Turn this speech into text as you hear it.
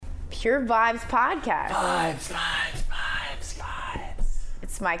Pure Vibes Podcast. Vibes.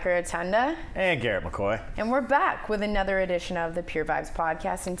 It's Mike Rotunda. And Garrett McCoy. And we're back with another edition of the Pure Vibes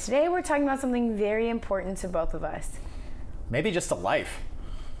Podcast. And today we're talking about something very important to both of us. Maybe just a life.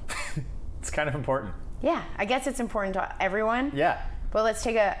 It's kind of important. Yeah, I guess it's important to everyone. Yeah. But let's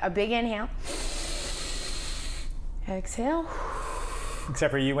take a big inhale. Exhale.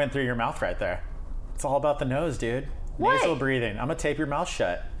 Except for you went through your mouth right there. It's all about the nose, dude. What? Nasal breathing. I'm going to tape your mouth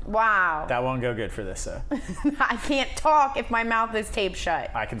shut. Wow. That won't go good for this, though. I can't talk if my mouth is taped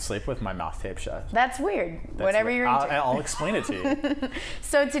shut. I can sleep with my mouth taped shut. That's weird. Whatever you're into. I'll explain it to you.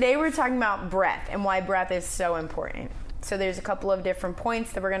 So today we're talking about breath and why breath is so important. So there's a couple of different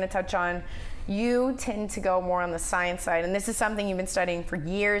points that we're going to touch on. You tend to go more on the science side, and this is something you've been studying for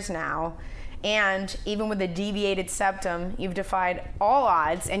years now. And even with a deviated septum, you've defied all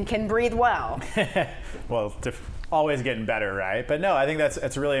odds and can breathe well. Well, always getting better, right? But no, I think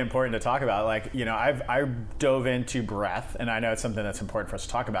that's really important to talk about. Like, you know, I dove into breath, and I know it's something that's important for us to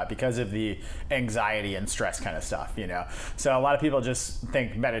talk about because of the anxiety and stress kind of stuff, you know? So a lot of people just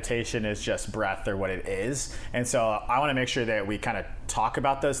think meditation is just breath or what it is. And so I want to make sure that we kind of talk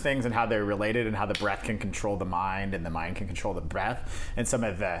about those things and how they're related and how the breath can control the mind and the mind can control the breath and some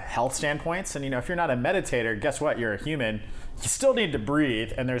of the health standpoints. And, you know, if you're not a meditator, guess what? You're a human. You still need to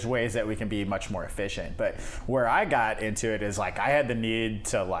breathe, and there's ways that we can be much more efficient. But where I got into it is like I had the need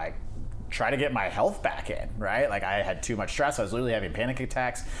to like try to get my health back in, right? Like I had too much stress. I was literally having panic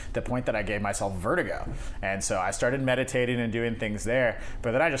attacks to the point that I gave myself vertigo. And so I started meditating and doing things there.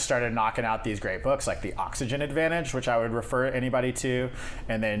 But then I just started knocking out these great books like The Oxygen Advantage, which I would refer anybody to.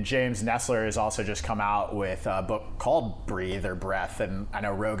 And then James Nesler has also just come out with a book called Breathe or Breath. And I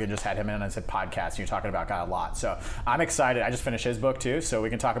know Rogan just had him in on his podcast, and you're talking about God a lot. So I'm excited. I just finished his book too. So we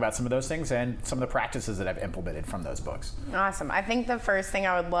can talk about some of those things and some of the practices that I've implemented from those books. Awesome. I think the first thing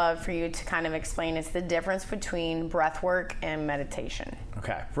I would love for you to kind of explain is the difference between breath work and meditation.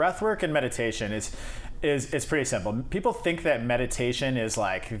 Okay. Breath work and meditation is pretty simple. People think that meditation is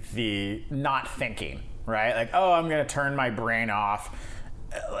like the not thinking, right? Like, oh, I'm going to turn my brain off.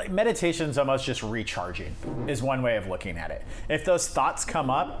 Like meditation's almost just recharging is one way of looking at it. If those thoughts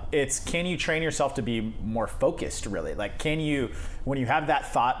come up, it's can you train yourself to be more focused really? Like can you, when you have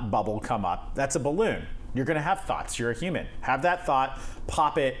that thought bubble come up, that's a balloon. You're going to have thoughts. You're a human. Have that thought,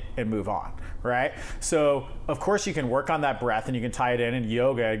 pop it, and move on, right? So, of course, you can work on that breath, and you can tie it in. And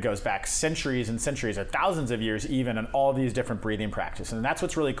yoga goes back centuries and centuries, or thousands of years even, on all these different breathing practices. And that's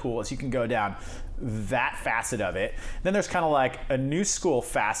what's really cool is you can go down that facet of it. Then there's kind of like a new school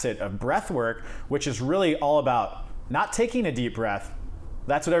facet of breath work, which is really all about not taking a deep breath.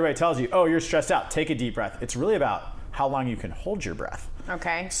 That's what everybody tells you. Oh, you're stressed out. Take a deep breath. It's really about how long you can hold your breath.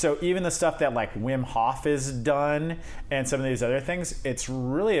 Okay. So even the stuff that like Wim Hof is done and some of these other things, it's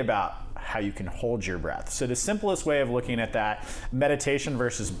really about how you can hold your breath. So the simplest way of looking at that, meditation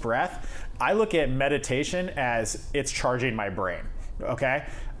versus breath, I look at meditation as it's charging my brain, okay?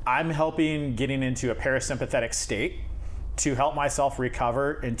 I'm helping getting into a parasympathetic state to help myself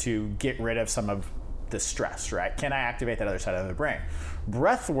recover and to get rid of some of the stress, right? Can I activate that other side of the brain?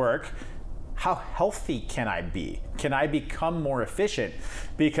 Breath work, how healthy can I be? Can I become more efficient?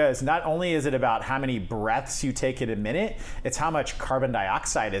 Because not only is it about how many breaths you take in a minute, it's how much carbon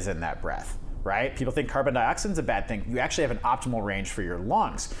dioxide is in that breath, right? People think carbon dioxide is a bad thing. You actually have an optimal range for your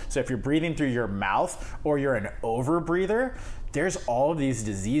lungs. So if you're breathing through your mouth or you're an overbreather, there's all of these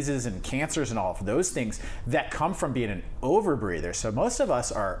diseases and cancers and all of those things that come from being an overbreather. So most of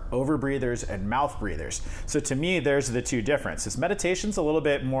us are overbreathers and mouth breathers. So to me, there's the two differences. Meditation's a little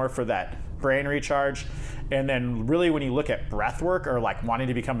bit more for that brain recharge. And then really when you look at breath work or like wanting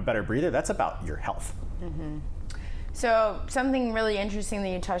to become a better breather, that's about your health. Mm-hmm. So something really interesting that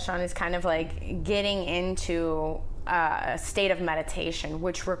you touched on is kind of like getting into a state of meditation,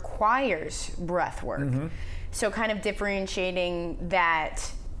 which requires breath work. Mm-hmm. So kind of differentiating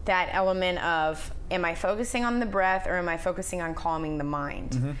that element of, am I focusing on the breath or am I focusing on calming the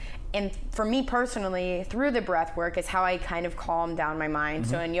mind? Mm-hmm. And for me personally, through the breath work is how I kind of calm down my mind.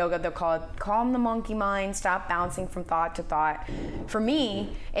 Mm-hmm. So in yoga, they'll call it calm the monkey mind, stop bouncing from thought to thought. For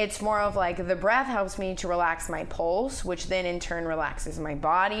me, it's more of like the breath helps me to relax my pulse, which then in turn relaxes my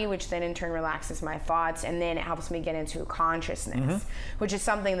body, which then in turn relaxes my thoughts, and then it helps me get into consciousness, which is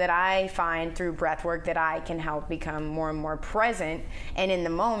something that I find through breath work that I can help become more and more present and in the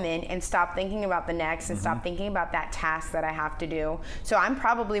moment and stop thinking about the next and stop thinking about that task that I have to do. So I'm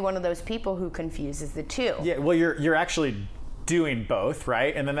probably one of those people who confuses the two. Yeah, well, you're actually doing both,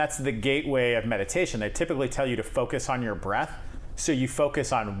 right? And then that's the gateway of meditation. They typically tell you to focus on your breath So you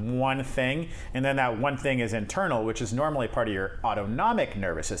focus on one thing, and then that one thing is internal, which is normally part of your autonomic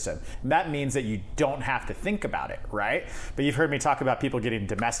nervous system. And that means that you don't have to think about it, right? But you've heard me talk about people getting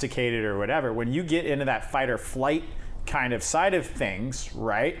domesticated or whatever. When you get into that fight or flight kind of side of things,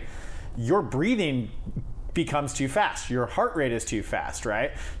 right, your breathing becomes too fast. Your heart rate is too fast,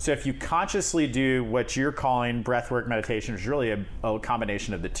 right? So if you consciously do what you're calling breathwork meditation, which is really a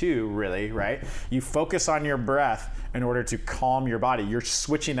combination of the two, really, right? You focus on your breath in order to calm your body. You're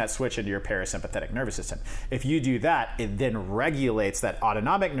switching that switch into your parasympathetic nervous system. If you do that, it then regulates that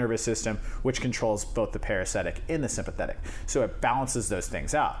autonomic nervous system, which controls both the parasympathetic and the sympathetic. So it balances those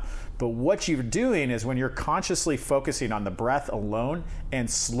things out. But what you're doing is when you're consciously focusing on the breath alone and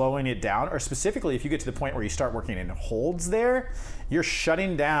slowing it down, or specifically if you get to the point where you start working in holds there, you're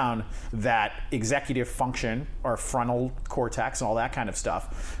shutting down that executive function or frontal cortex and all that kind of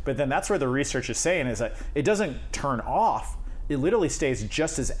stuff. But then that's where the research is saying is that it doesn't turn off. It literally stays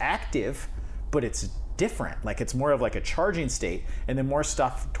just as active, but it's different. Like it's more of like a charging state, and then more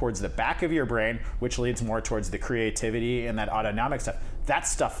stuff towards the back of your brain, which leads more towards the creativity and that autonomic stuff. That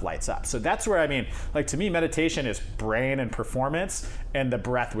stuff lights up. So that's where, I mean, like to me, meditation is brain and performance, and the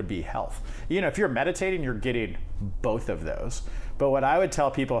breath would be health. You know, if you're meditating, you're getting both of those. But what I would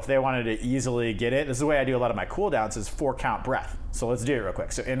tell people if they wanted to easily get it, this is the way I do a lot of my cool downs, is 4-count breath. So let's do it real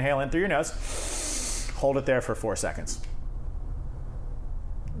quick. So inhale in through your nose, hold it there for 4 seconds.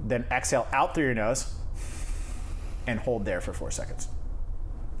 Then exhale out through your nose and hold there for 4 seconds.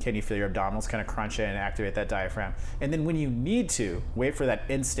 Can you feel your abdominals kind of crunch in and activate that diaphragm? And then when you need to, wait for that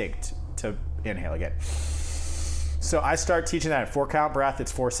instinct to inhale again. So I start teaching that at 4-count breath.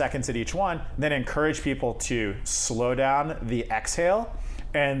 It's 4 seconds at each one. Then encourage people to slow down the exhale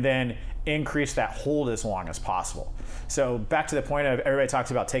and then increase that hold as long as possible. So back to the point of everybody talks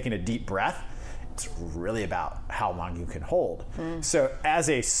about taking a deep breath. It's really about how long you can hold. So as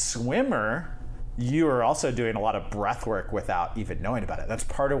a swimmer, you are also doing a lot of breath work without even knowing about it. That's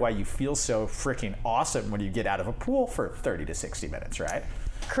part of why you feel so freaking awesome when you get out of a pool for 30 to 60 minutes, right?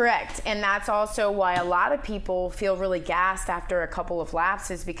 Correct. And that's also why a lot of people feel really gassed after a couple of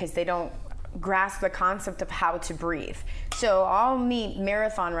laps, is because they don't grasp the concept of how to breathe. So I'll meet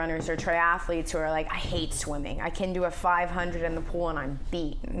marathon runners or triathletes who are like, I hate swimming. I can do a 500 in the pool and I'm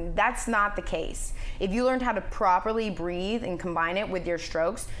beat. That's not the case. If you learned how to properly breathe and combine it with your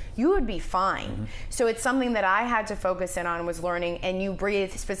strokes, you would be fine. So it's something that I had to focus in on, was learning, and you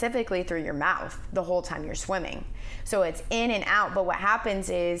breathe specifically through your mouth the whole time you're swimming. So it's in and out, but what happens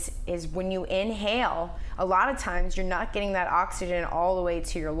is when you inhale, a lot of times you're not getting that oxygen all the way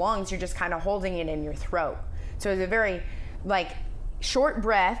to your lungs, you're just kind of holding it in your throat. So it's a very short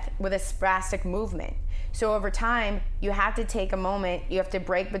breath with a spastic movement. So over time, you have to take a moment, you have to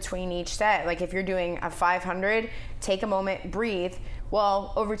break between each set. Like if you're doing a 500, take a moment, breathe.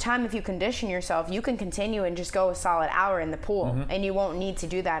 Well, over time, if you condition yourself, you can continue and just go a solid hour in the pool, and you won't need to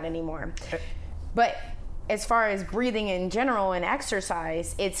do that anymore. But as far as breathing in general and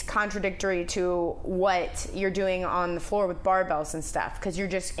exercise, it's contradictory to what you're doing on the floor with barbells and stuff, because you're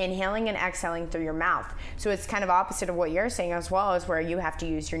just inhaling and exhaling through your mouth. So it's kind of opposite of what you're saying, as well as where you have to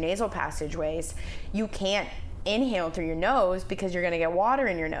use your nasal passageways. You can't inhale through your nose because you're going to get water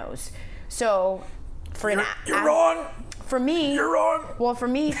in your nose. So you're wrong. For me, you're wrong. Well, for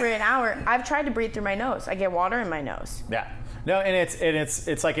me, for an hour, I've tried to breathe through my nose. I get water in my nose. Yeah. No, and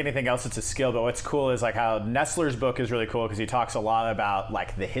it's like anything else, it's a skill. But what's cool is like how Nestler's book is really cool, because he talks a lot about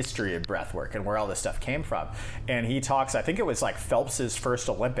like the history of breath work and where all this stuff came from. And he talks, I think it was like Phelps's first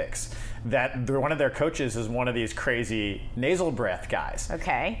Olympics, that one of their coaches is one of these crazy nasal breath guys.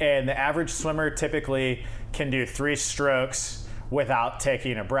 Okay. And the average swimmer typically can do 3 strokes without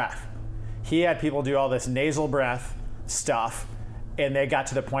taking a breath. He had people do all this nasal breath stuff, and they got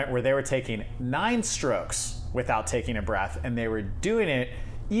to the point where they were taking 9 strokes without taking a breath, and they were doing it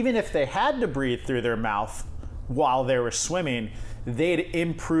even if they had to breathe through their mouth while they were swimming. They'd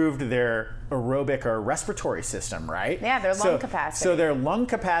improved their aerobic or respiratory system, right? Yeah, their lung capacity. So their lung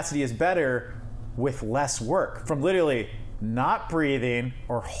capacity is better with less work. From literally not breathing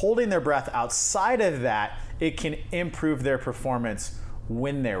or holding their breath outside of that, it can improve their performance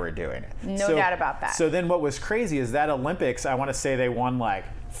when they were doing it. No doubt about that. So then what was crazy is that Olympics, I want to say they won like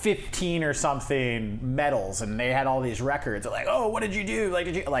 15 or something medals, and they had all these records. They're like, oh, what did you do?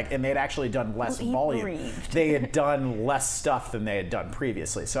 And they'd actually done less volume. They had done less stuff than they had done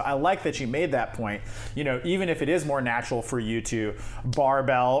previously. So I like that you made that point. You know, even if it is more natural for you to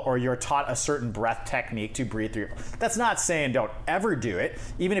barbell, or you're taught a certain breath technique to breathe through, that's not saying don't ever do it.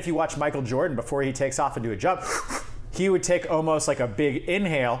 Even if you watch Michael Jordan before he takes off and do a jump, he would take almost like a big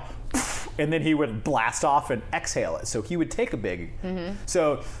inhale and then he would blast off and exhale it. So he would take a big.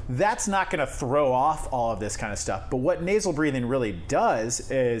 So that's not going to throw off all of this kind of stuff. But what nasal breathing really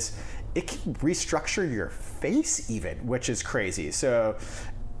does is it can restructure your face even, which is crazy. So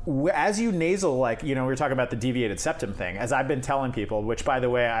as you nasal, like, we were talking about the deviated septum thing, as I've been telling people, which by the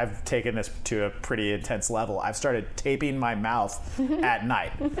way, I've taken this to a pretty intense level. I've started taping my mouth at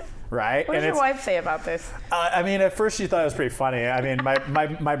night. Right? What does your wife say about this? At first she thought it was pretty funny.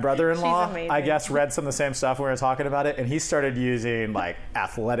 My brother-in-law, I guess, read some of the same stuff when we were talking about it, and he started using like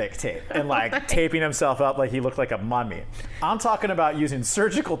athletic tape and like taping himself up like he looked like a mummy. I'm talking about using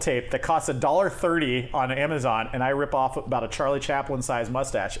surgical tape that costs $1.30 on Amazon, and I rip off about a Charlie Chaplin-sized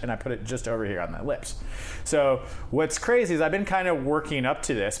mustache and I put it just over here on my lips. So what's crazy is I've been kind of working up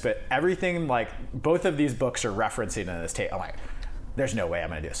to this, but everything, like both of these books are referencing in this tape. I'm like, there's no way I'm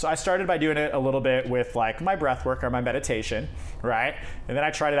gonna do it. So I started by doing it a little bit with like my breath work or my meditation, right? And then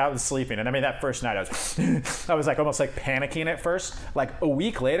I tried it out with sleeping. And that first night I was like almost like panicking at first. Like a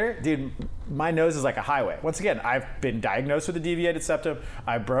week later, dude, my nose is like a highway. Once again, I've been diagnosed with a deviated septum.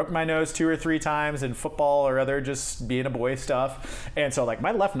 I broke my nose 2 or 3 times in football or other just being a boy stuff. And so like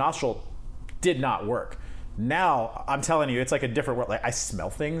my left nostril did not work. Now I'm telling you, it's like a different world. Like I smell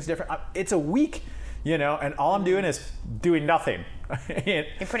things different. It's a week. And all I'm doing is doing nothing. You're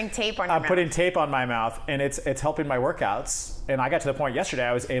putting tape on your mouth. I'm putting tape on my mouth, and it's helping my workouts. And I got to the point yesterday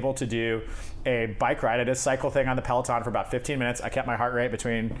I was able to do a bike ride. I did a cycle thing on the Peloton for about 15 minutes. I kept my heart rate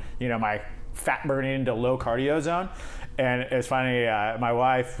between, my fat burning to low cardio zone. And it was funny, my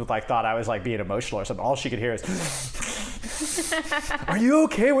wife thought I was being emotional or something. All she could hear is, "Are you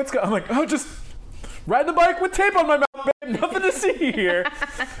okay? What's going on?" I'm like, "Oh, just ride the bike with tape on my mouth, babe. Nothing to see here."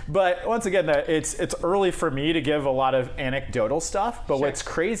 But once again, it's early for me to give a lot of anecdotal stuff. But what's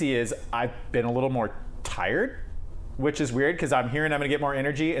crazy is I've been a little more tired, which is weird because I'm hearing I'm going to get more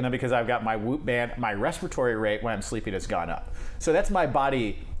energy. And then because I've got my Whoop band, my respiratory rate when I'm sleeping has gone up. So that's my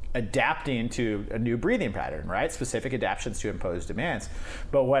body adapting to a new breathing pattern, right? Specific adaptations to imposed demands.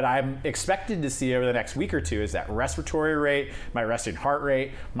 But what I'm expected to see over the next week or two is that respiratory rate, my resting heart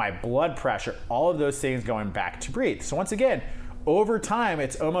rate, my blood pressure, all of those things going back to breathe. So once again, over time,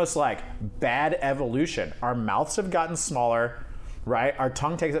 it's almost like bad evolution. Our mouths have gotten smaller, right? Our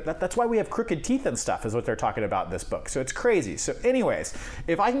tongue takes it. That's why we have crooked teeth and stuff is what they're talking about in this book. So it's crazy. So anyways,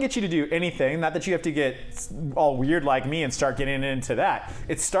 if I can get you to do anything, not that you have to get all weird like me and start getting into that,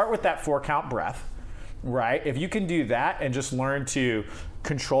 it's start with that 4-count breath, right? If you can do that and just learn to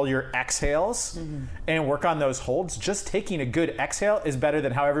control your exhales and work on those holds, just taking a good exhale is better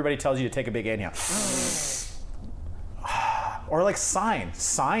than how everybody tells you to take a big inhale. Or like sign.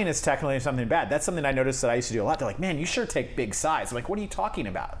 Sign is technically something bad. That's something I noticed that I used to do a lot. They're like, "Man, you sure take big sighs." I'm like, "What are you talking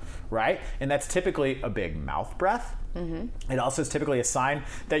about?" Right? And that's typically a big mouth breath. It also is typically a sign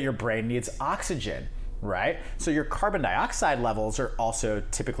that your brain needs oxygen, right? So your carbon dioxide levels are also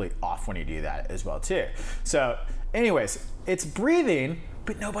typically off when you do that as well too. So anyways, it's breathing,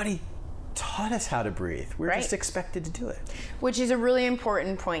 but nobody taught us how to breathe. We're just expected to do it. Which is a really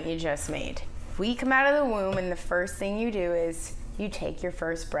important point you just made. We come out of the womb and the first thing you do is you take your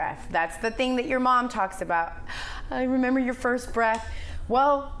first breath. That's the thing that your mom talks about. I remember your first breath.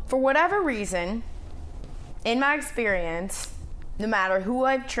 Well, for whatever reason, in my experience, no matter who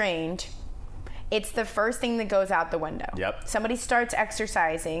I've trained, it's the first thing that goes out the window. Yep. Somebody starts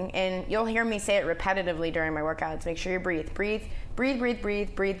exercising, and you'll hear me say it repetitively during my workouts. Make sure you breathe. Breathe, breathe, breathe,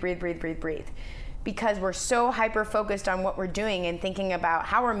 breathe, breathe, breathe, breathe, breathe, breathe. Because we're so hyper-focused on what we're doing and thinking about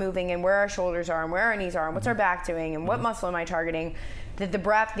how we're moving and where our shoulders are and where our knees are and what's our back doing and what muscle am I targeting, that the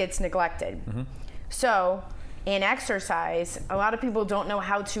breath gets neglected. So in exercise, a lot of people don't know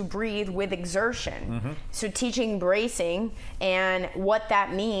how to breathe with exertion. So teaching bracing and what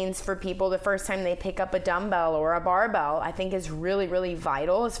that means for people the first time they pick up a dumbbell or a barbell, I think is really, really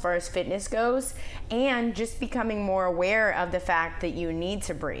vital as far as fitness goes, and just becoming more aware of the fact that you need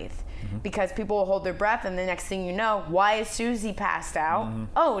to breathe. Because people will hold their breath, and the next thing you know, why is Susie passed out?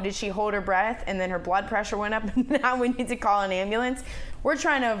 Oh, did she hold her breath and then her blood pressure went up and now we need to call an ambulance? We're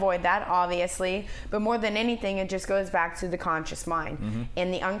trying to avoid that, obviously, but more than anything, it just goes back to the conscious mind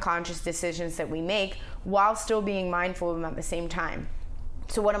and the unconscious decisions that we make while still being mindful of them at the same time.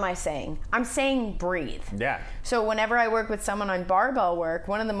 So what am I saying? I'm saying breathe. Yeah. So whenever I work with someone on barbell work,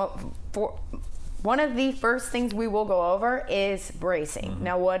 one of the first things we will go over is bracing.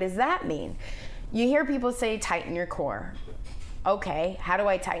 Now, what does that mean? You hear people say, tighten your core. Okay, how do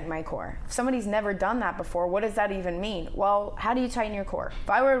I tighten my core? If somebody's never done that before, what does that even mean? Well, how do you tighten your core? If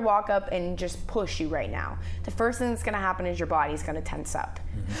I were to walk up and just push you right now, the first thing that's gonna happen is your body's gonna tense up.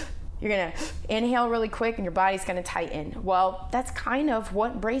 You're going to inhale really quick and your body's going to tighten. Well, that's kind of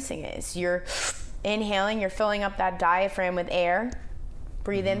what bracing is. You're inhaling, you're filling up that diaphragm with air.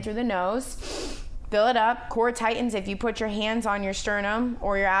 Breathe in through the nose. Fill it up. Core tightens. If you put your hands on your sternum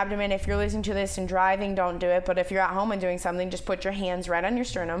or your abdomen, if you're listening to this and driving, don't do it. But if you're at home and doing something, just put your hands right on your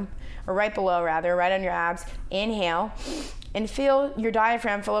sternum, or right below rather, right on your abs. Inhale and feel your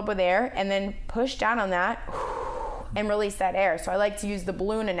diaphragm fill up with air, and then push down on that and release that air. So I like to use the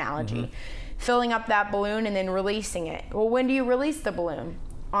balloon analogy. Filling up that balloon and then releasing it. Well, when do you release the balloon?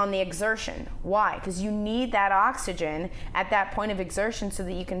 On the exertion. Why? Because you need that oxygen at that point of exertion so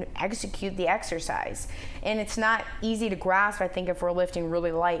that you can execute the exercise. And it's not easy to grasp, I think, if we're lifting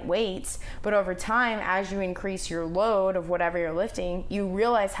really light weights, but over time, as you increase your load of whatever you're lifting, you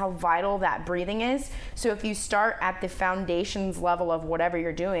realize how vital that breathing is. So if you start at the foundations level of whatever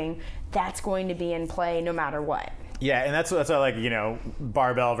you're doing, that's going to be in play no matter what. Yeah, and that's why, like, you know,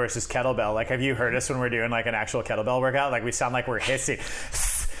 barbell versus kettlebell. Like, have you heard us when we're doing like an actual kettlebell workout? Like, we sound like we're hissing.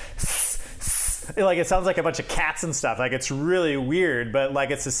 Like, it sounds like a bunch of cats and stuff. Like, it's really weird, but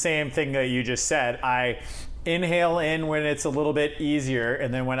like, it's the same thing that you just said. I inhale in when it's a little bit easier,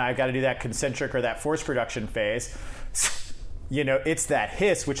 and then when I've got to do that concentric or that force production phase, you know, it's that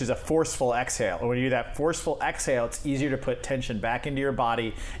hiss, which is a forceful exhale. And when you do that forceful exhale, it's easier to put tension back into your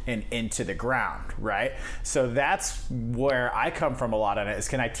body and into the ground, right? So that's where I come from a lot on it, is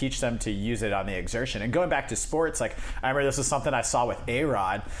can I teach them to use it on the exertion? And going back to sports, like, I remember this was something I saw with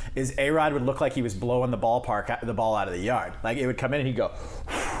A-Rod, is A-Rod would look like he was blowing the ball out of the yard. Like, it would come in and he'd go,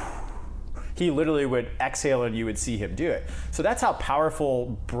 he literally would exhale and you would see him do it. So that's how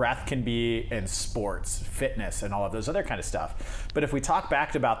powerful breath can be in sports, fitness, and all of those other kind of stuff. But if we talk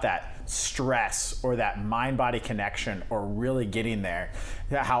back about that stress or that mind-body connection, or really getting there,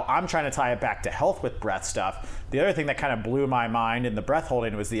 how I'm trying to tie it back to health with breath stuff, the other thing that kind of blew my mind in the breath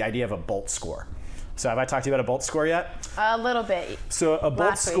holding was the idea of a BOLT score. So have I talked to you about a BOLT score yet? A little bit. So a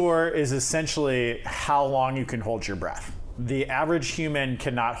BOLT score is essentially how long you can hold your breath. The average human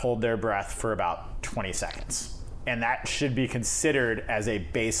cannot hold their breath for about 20 seconds. And that should be considered as a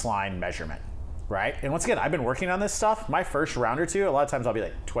baseline measurement, right? And once again, I've been working on this stuff. My first round or two, a lot of times I'll be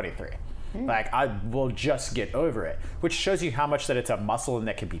like 23. Like, I will just get over it, which shows you how much that it's a muscle and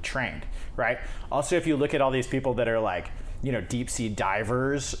that can be trained, right? Also, if you look at all these people that are like, you know, deep sea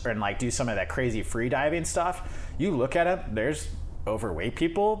divers and like do some of that crazy free diving stuff, you look at them, there's overweight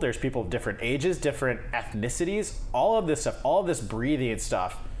people, there's people of different ages, different ethnicities, all of this stuff, all of this breathing and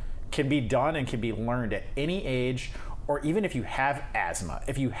stuff can be done and can be learned at any age, or even if you have asthma,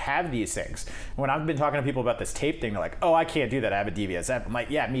 if you have these things. When I've been talking to people about this tape thing, they're like, oh, I can't do that, I have a DVSF. I'm like,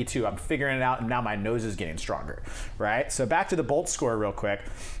 yeah, me too, I'm figuring it out, and now my nose is getting stronger, right? So back to the BOLT score real quick.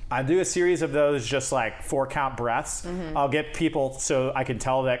 I do a series of those, just like 4-count breaths. I'll get people so I can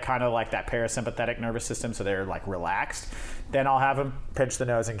tell that kind of like that parasympathetic nervous system, so they're like relaxed. Then I'll have them pinch the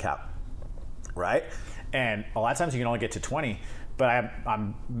nose and count, right? And a lot of times you can only get to 20, but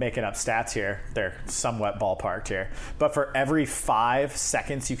I'm making up stats here. They're somewhat ballparked here. But for every 5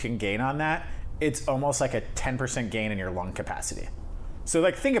 seconds you can gain on that, it's almost like a 10% gain in your lung capacity. So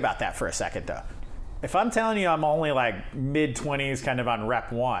like, think about that for a second though. If I'm telling you I'm only like mid-20s kind of on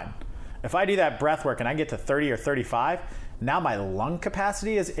rep 1, if I do that breath work and I get to 30 or 35, now my lung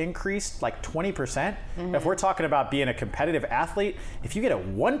capacity is increased like 20%. If we're talking about being a competitive athlete, if you get a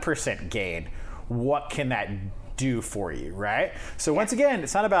 1% gain, what can that do for you, right? So once again,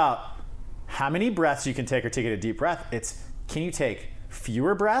 it's not about how many breaths you can take or taking a deep breath. It's, can you take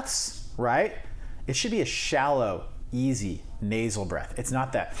fewer breaths, right? It should be a shallow, easy nasal breath. It's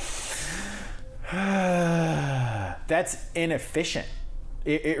not that. That's inefficient.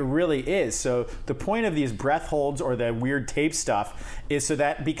 It really is. So the point of these breath holds or the weird tape stuff is so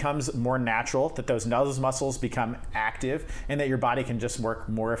that becomes more natural, that those nose muscles become active, and that your body can just work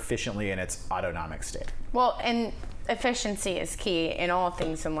more efficiently in its autonomic state. Well, and efficiency is key in all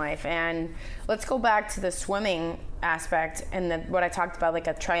things in life. And let's go back to the swimming aspect and what I talked about, like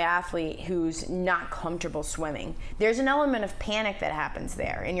a triathlete who's not comfortable swimming. There's an element of panic that happens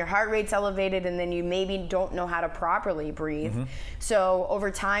there, and your heart rate's elevated, and then you maybe don't know how to properly breathe. So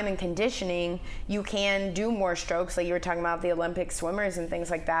over time and conditioning, you can do more strokes, like you were talking about the Olympic swimmers and things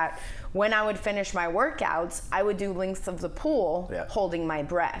like that. When I would finish my workouts, I would do lengths of the pool holding my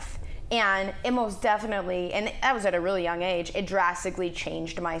breath. And it most definitely, and that was at a really young age, it drastically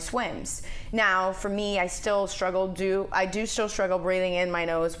changed my swims. Now, for me, I do still struggle breathing in my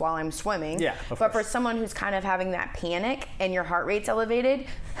nose while I'm swimming. Yeah, of but course. for someone who's kind of having that panic and your heart rate's elevated,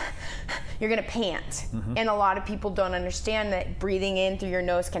 you're gonna pant. Mm-hmm. And a lot of people don't understand that breathing in through your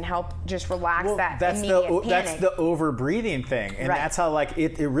nose can help just relax that that's immediate the panic. that's the over breathing thing, and Right. that's how like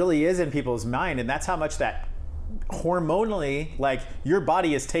it really is in people's mind, and that's how much that hormonally, like, your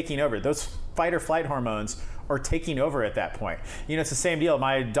body is taking over. Those fight or flight hormones are taking over at that point. You know, it's the same deal.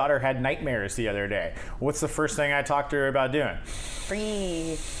 My daughter had nightmares the other day. What's the first thing I talked to her about doing?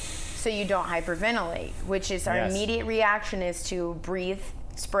 Breathe so you don't hyperventilate, which is our Yes. immediate reaction is to breathe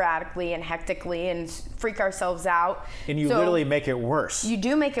sporadically and hectically and freak ourselves out. And you So literally make it worse. you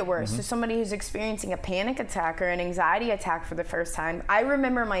do make it worse. So somebody who's experiencing a panic attack or an anxiety attack for the first time, I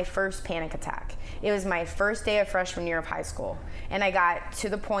remember my first panic attack. It was my first day of freshman year of high school. And I got to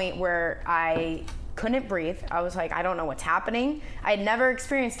the point where I couldn't breathe. I was like, I don't know what's happening. I had never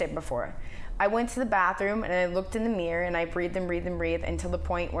experienced it before. I went to the bathroom and I looked in the mirror and I breathed and breathed and breathed until the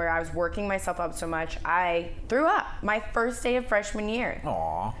point where I was working myself up so much I threw up my first day of freshman year.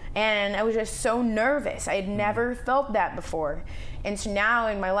 Aw. And I was just so nervous. I had never felt that before. And so now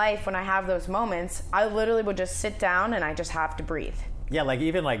in my life, when I have those moments, I literally would just sit down and I just have to breathe. Yeah, like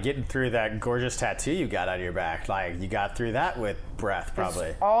even like getting through that gorgeous tattoo you got on your back, like you got through that with breath, probably.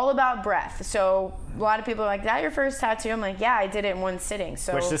 It's all about breath. So a lot of people are like, "Is that your first tattoo?" I'm like, "Yeah, I did it in one sitting."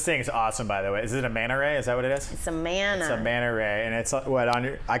 So Which this thing's awesome, by the way. Is it a manta ray? Is that what it is? it's a mana. It's a manta ray, and it's what on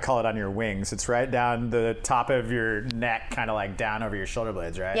your, I call it on your wings. It's right down the top of your neck, kind of like down over your shoulder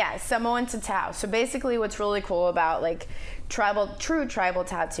blades, right? Yeah, Samoan Tatau. So basically what's really cool about like true tribal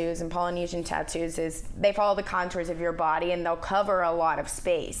tattoos and Polynesian tattoos is they follow the contours of your body and they'll cover a lot of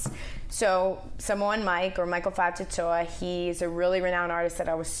space. So Samoan Mike, or Michael Fatatoa, he's a really renowned artist that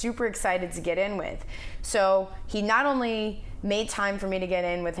I was super excited to get in with. So he not only made time for me to get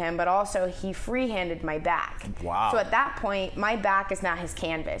in with him, but also he free-handed my back. Wow. So at that point, my back is not his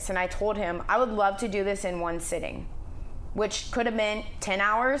canvas. And I told him I would love to do this in one sitting, which could have meant 10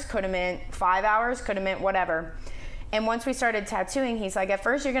 hours, could have meant 5 hours, could have meant whatever. And once we started tattooing, he's like, at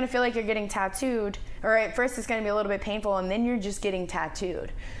first you're gonna feel like you're getting tattooed, or at first it's gonna be a little bit painful, and then you're just getting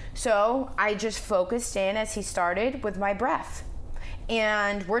tattooed. So I just focused in as he started with my breath.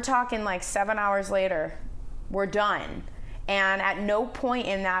 And we're talking like 7 hours later, we're done. And at no point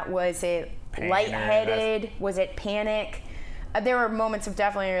in that was it Pain or lightheaded, was it panic. There were moments of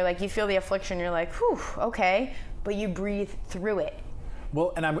definitely, you're like, you feel the affliction, you're like, whew, okay, but you breathe through it.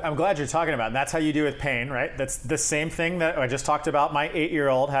 Well, and I'm glad you're talking about it. And that's how you do with pain, right? That's the same thing that I just talked about my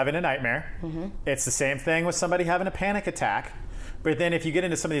 8-year-old having a nightmare. Mm-hmm. It's the same thing with somebody having a panic attack. But then if you get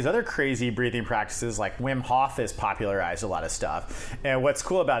into some of these other crazy breathing practices, like Wim Hof has popularized a lot of stuff. And what's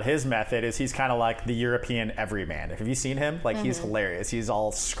cool about his method is he's kind of like the European everyman. Have you seen him? Like, he's hilarious. He's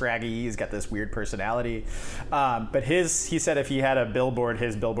all scraggy. He's got this weird personality. But he said if he had a billboard,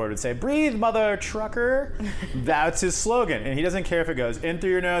 his billboard would say, "Breathe, mother trucker." That's his slogan. And he doesn't care if it goes in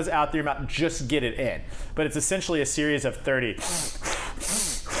through your nose, out through your mouth, just get it in. But it's essentially a series of 30.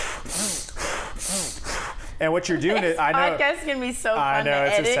 And what you're doing is, I know. Podcast can be so fun I know, to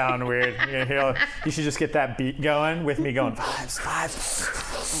it's edit. just sound weird. You should just get that beat going with me going, fives.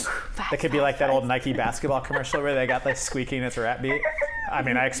 That could be like that old Nike basketball commercial where they got like squeaking, it's a rap beat. I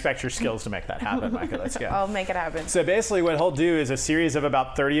mean, I expect your skills to make that happen, Micah. Let's go. I'll make it happen. So basically what he'll do is a series of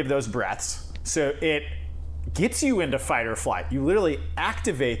about 30 of those breaths. So it gets you into fight or flight. You literally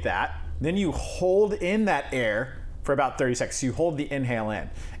activate that, then you hold in that air for about 30 seconds. So you hold the inhale in.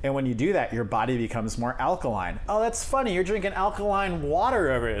 And when you do that, your body becomes more alkaline. Oh, that's funny. You're drinking alkaline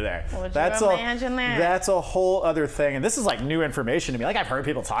water over there. Would That's you imagine that? That's a whole other thing. And this is like new information to me. Like, I've heard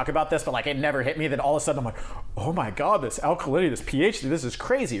people talk about this, but like it never hit me. Then all of a sudden I'm like, oh my God, this alkalinity, this pH, this is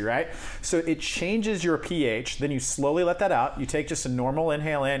crazy, right? So it changes your pH. Then you slowly let that out. You take just a normal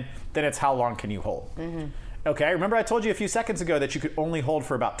inhale in. Then it's how long can you hold? Mm-hmm. Okay, remember I told you a few seconds ago that you could only hold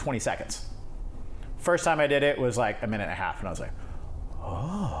for about 20 seconds. First time I did it was like a minute and a half, and I was like,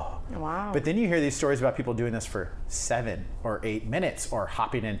 oh. Wow. But then you hear these stories about people doing this for 7 or 8 minutes, or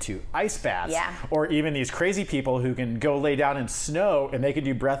hopping into ice baths, Yeah. or even these crazy people who can go lay down in snow and they can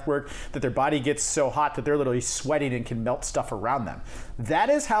do breath work that their body gets so hot that they're literally sweating and can melt stuff around them. That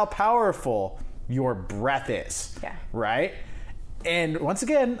is how powerful your breath is, Yeah. right? And once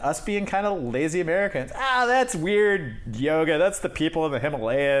again, us being kind of lazy Americans, that's weird yoga. That's the people in the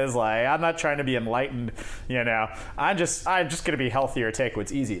Himalayas. Like, I'm not trying to be enlightened, you know. I'm just going to be healthier, take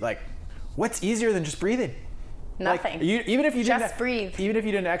what's easy. Like, what's easier than just breathing? Nothing. Like, even if you just breathe. Even if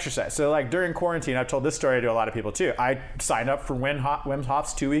you didn't exercise. So like during quarantine, I've told this story to a lot of people too. I signed up for Wim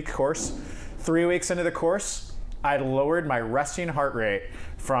Hof's 2-week course. 3 weeks into the course, I lowered my resting heart rate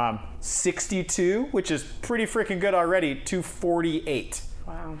from 62, which is pretty freaking good already, to 48.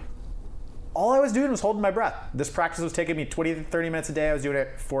 Wow. All I was doing was holding my breath. This practice was taking me 20 to 30 minutes a day. I was doing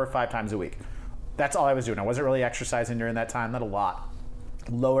it 4 or 5 times a week. That's all I was doing. I wasn't really exercising during that time, not a lot.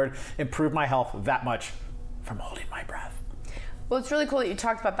 Improved my health that much from holding my breath. Well, it's really cool that you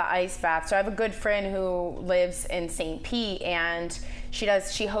talked about the ice bath. So I have a good friend who lives in St. Pete, and she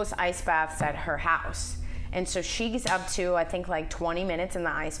hosts ice baths at her house. And so she's up to, I think, like 20 minutes in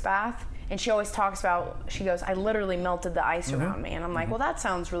the ice bath. And she always talks about, she goes, I literally melted the ice around me. And I'm like, well, that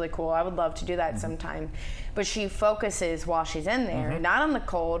sounds really cool. I would love to do that sometime. But she focuses while she's in there, not on the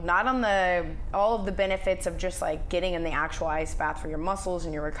cold, not on all of the benefits of just like getting in the actual ice bath for your muscles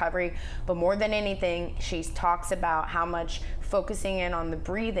and your recovery. But more than anything, she talks about how much focusing in on the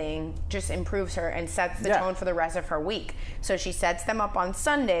breathing just improves her and sets the tone for the rest of her week. So she sets them up on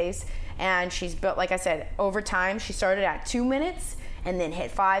Sundays, and she's built, like I said, over time, she started at 2 minutes, and then hit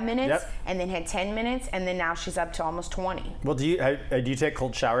 5 minutes, and then hit 10 minutes, and then now she's up to almost 20. Well, do you take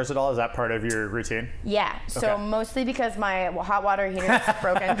cold showers at all? Is that part of your routine? Yeah. So mostly because my hot water heater is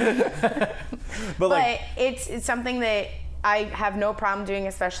broken. but it's something that I have no problem doing,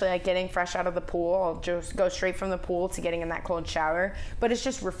 especially like getting fresh out of the pool. I'll just go straight from the pool to getting in that cold shower. But it's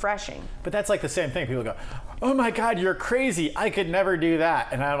just refreshing. But that's like the same thing. People go, oh my God, you're crazy. I could never do that.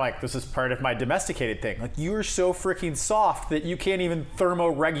 And I'm like, this is part of my domesticated thing. Like, you are so freaking soft that you can't even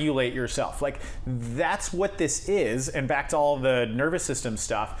thermoregulate yourself. Like, that's what this is. And back to all the nervous system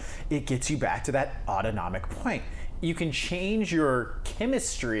stuff, it gets you back to that autonomic point. You can change your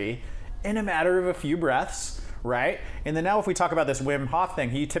chemistry in a matter of a few breaths. Right? And then now if we talk about this Wim Hof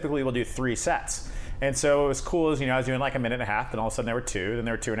thing, he typically will do 3 sets. And so it was cool as, I was doing like a minute and a half, then all of a sudden there were 2, then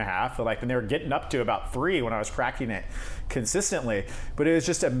there were 2.5, then they were getting up to about 3 when I was practicing it consistently. But it was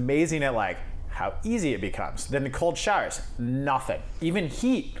just amazing at like how easy it becomes. Then the cold showers, nothing. Even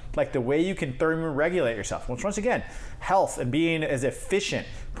heat, like the way you can thermoregulate yourself, which once again, health and being as efficient,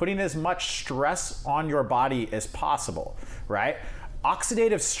 putting as much stress on your body as possible, right?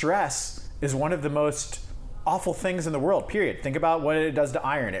 Oxidative stress is one of the most awful things in the world, period. Think about what it does to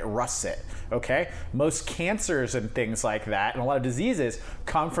iron. It rusts it, okay? Most cancers and things like that, and a lot of diseases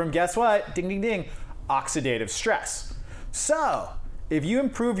come from, guess what? Ding, ding, ding, oxidative stress. So, if you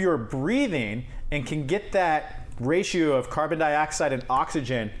improve your breathing and can get that ratio of carbon dioxide and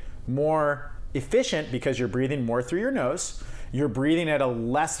oxygen more efficient because you're breathing more through your nose, you're breathing at a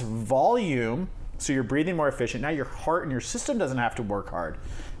less volume, so you're breathing more efficient. Now your heart and your system doesn't have to work hard.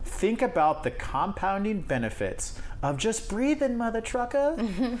 Think about the compounding benefits of just breathing, mother trucker.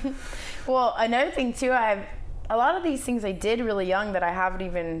 Well, another thing too, a lot of these things I did really young that I haven't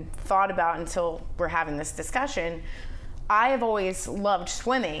even thought about until we're having this discussion. I have always loved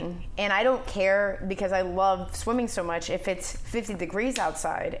swimming, and I don't care because I love swimming so much. If it's 50 degrees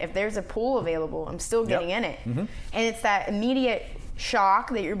outside, if there's a pool available, I'm still getting in it. And it's that immediate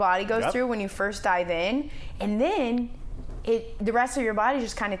shock that your body goes through when you first dive in, and then the rest of your body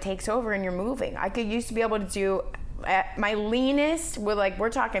just kind of takes over and you're moving. I used to be able to do at my leanest with, like,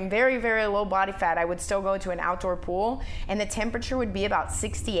 we're talking very, very low body fat, I would still go to an outdoor pool and the temperature would be about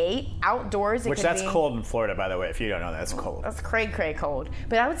 68 outdoors. Which that's cold in Florida, by the way. If you don't know, that's cold. That's cray cold.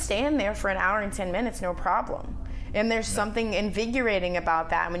 But I would stay in there for an hour and 10 minutes, no problem. And there's something invigorating about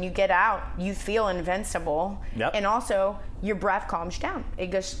that. When you get out, you feel invincible. And also, your breath calms down.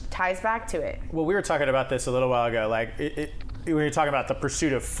 It just ties back to it. Well, we were talking about this a little while ago. Like, we were talking about the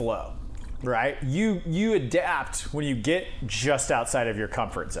pursuit of flow, right? You adapt when you get just outside of your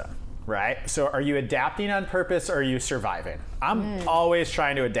comfort zone, right? So are you adapting on purpose or are you surviving? I'm always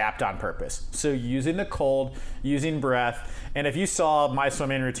trying to adapt on purpose. So using the cold, using breath. And if you saw my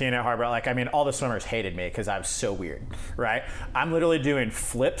swimming routine at Harbor, all the swimmers hated me because I was so weird, right? I'm literally doing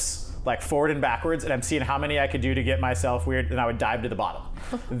flips, like forward and backwards, and I'm seeing how many I could do to get myself weird, and I would dive to the bottom.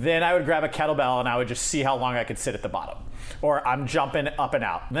 Then I would grab a kettlebell and I would just see how long I could sit at the bottom. Or I'm jumping up and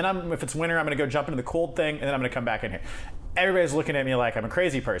out. Then if it's winter, I'm gonna go jump into the cold thing, and then I'm gonna come back in here. Everybody's looking at me like I'm a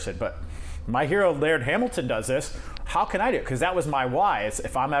crazy person, but my hero Laird Hamilton does this. How can I do it? Because that was my why. It's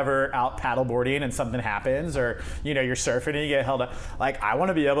if I'm ever out paddleboarding and something happens, or you're surfing and you get held up, I want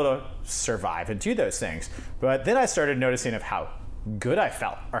to be able to survive and do those things. But then I started noticing of how good I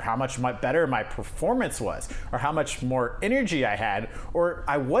felt, or how much better my performance was, or how much more energy I had, or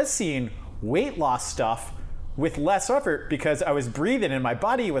I was seeing weight loss stuff with less effort because I was breathing and my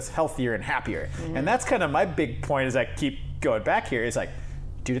body was healthier and happier. And that's kind of my big point as I keep going back here is like,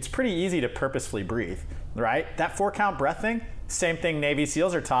 dude, it's pretty easy to purposefully breathe. right? That 4-count breath thing, same thing Navy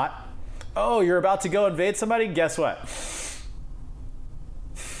SEALs are taught. Oh, you're about to go invade somebody? Guess what?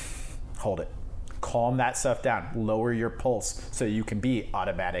 Hold it. Calm that stuff down. Lower your pulse so you can be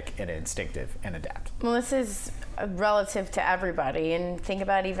automatic and instinctive and adapt. Well, this is relative to everybody. And think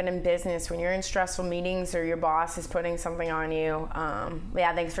about even in business, when you're in stressful meetings or your boss is putting something on you.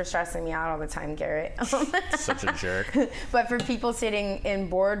 Yeah, thanks for stressing me out all the time, Garrett. Such a jerk. But for people sitting in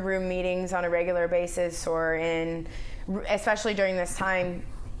boardroom meetings on a regular basis or especially during this time,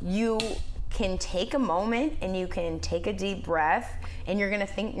 you can take a moment and you can take a deep breath and you're going to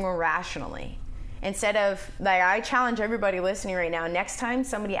think more rationally. Instead of, like, I challenge everybody listening right now, next time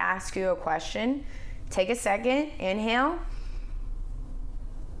somebody asks you a question, take a second, inhale,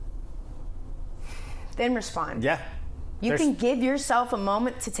 then respond. Yeah. You can give yourself a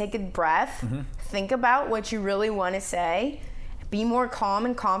moment to take a breath, think about what you really want to say, be more calm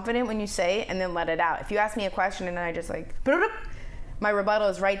and confident when you say it, and then let it out. If you ask me a question and then I just my rebuttal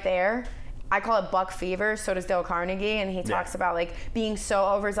is right there. I call it buck fever, so does Dale Carnegie, and he talks about like being so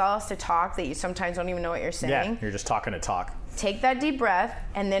overzealous to talk that you sometimes don't even know what you're saying. Yeah, you're just talking to talk. Take that deep breath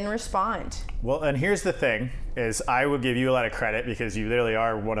and then respond. Well, and here's the thing, is I will give you a lot of credit because you literally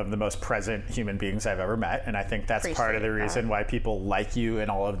are one of the most present human beings I've ever met, and I think that's part of the reason why people like you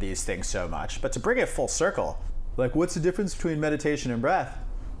and all of these things so much. But to bring it full circle, like, what's the difference between meditation and breath?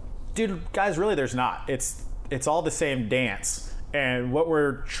 Dude, guys, really there's not. It's all the same dance. And what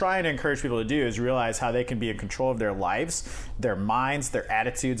we're trying to encourage people to do is realize how they can be in control of their lives, their minds, their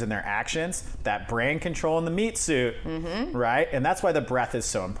attitudes, and their actions. That brain control in the meat suit, right? And that's why the breath is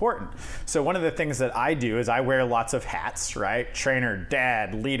so important. So one of the things that I do is I wear lots of hats, right? Trainer,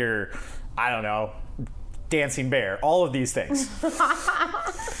 dad, leader, I don't know, dancing bear, all of these things,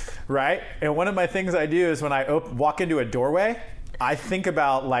 right? And one of my things I do is when I walk into a doorway, I think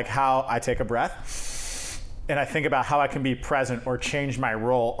about like how I take a breath. And I think about how I can be present or change my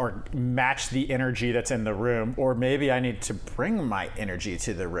role or match the energy that's in the room. Or maybe I need to bring my energy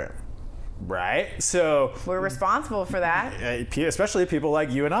to the room, right? So we're responsible for that. Especially people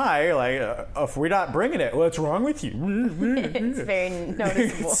like you and I, like, if we're not bringing it, what's wrong with you? It's very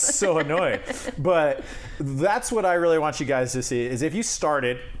noticeable. It's so annoying. But that's what I really want you guys to see is if you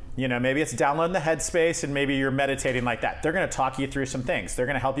started, you know, maybe it's downloading the Headspace and maybe you're meditating like that. They're going to talk you through some things. They're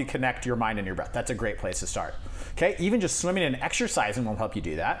going to help you connect your mind and your breath. That's a great place to start. Okay, even just swimming and exercising will help you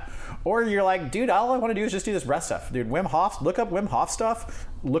do that. Or you're like, dude, all I want to do is just do this breath stuff. Dude, Wim Hof, look up Wim Hof stuff.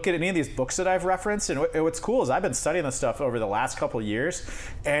 Look at any of these books that I've referenced. And what's cool is I've been studying this stuff over the last couple of years.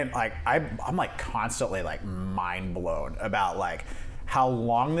 And like, I'm like constantly like mind blown about like how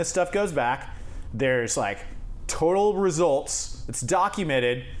long this stuff goes back. There's like total results. It's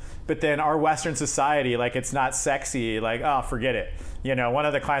documented. But then our Western society, like, it's not sexy. Like, oh, forget it. You know, one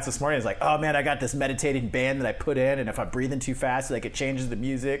of the clients this morning is like, oh man, I got this meditating band that I put in, and if I'm breathing too fast, like, it changes the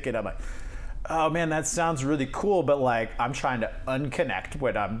music. And I'm like, oh man, that sounds really cool, but like, I'm trying to unconnect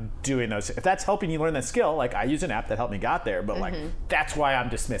when I'm doing those. If that's helping you learn that skill, like, I use an app that helped me got there, but like, that's why I'm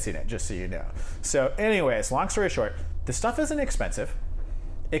dismissing it, just so you know. So anyways, long story short, this stuff isn't expensive.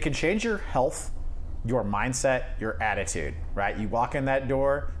 It can change your health, your mindset, your attitude, right? You walk in that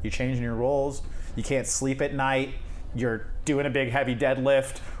door, you change your roles, you can't sleep at night, you're doing a big heavy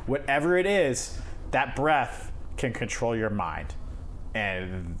deadlift, whatever it is, that breath can control your mind.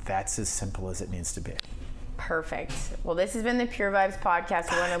 And that's as simple as it needs to be. Perfect. Well, this has been the Pure Vibes podcast.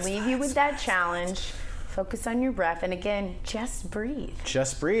 We want to leave you with that challenge. Focus on your breath. And again, just breathe.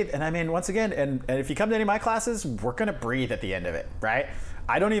 Just breathe. And I mean, once again, and if you come to any of my classes, we're going to breathe at the end of it, right?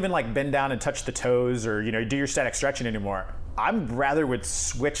 I don't even like bend down and touch the toes or, you know, do your static stretching anymore. I'm rather would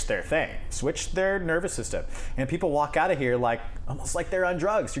switch their thing, switch their nervous system. And people walk out of here like, almost like they're on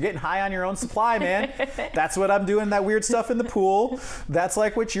drugs. You're getting high on your own supply, man. That's what I'm doing, that weird stuff in the pool. That's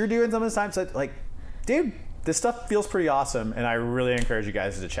like what you're doing some of the time. So like, dude, this stuff feels pretty awesome, and I really encourage you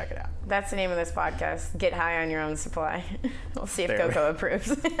guys to check it out. That's the name of this podcast, Get High on Your Own Supply. We'll see if Coco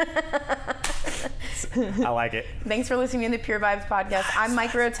approves. I like it. Thanks for listening to the Pure Vibes podcast. I'm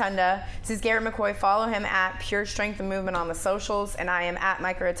Mike Rotunda. This is Garrett McCoy. Follow him at Pure Strength and Movement on the socials, and I am at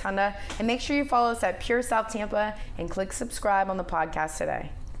Mike Rotunda. And make sure you follow us at Pure South Tampa and click subscribe on the podcast today.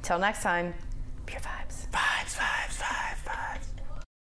 Till next time, Pure Vibes.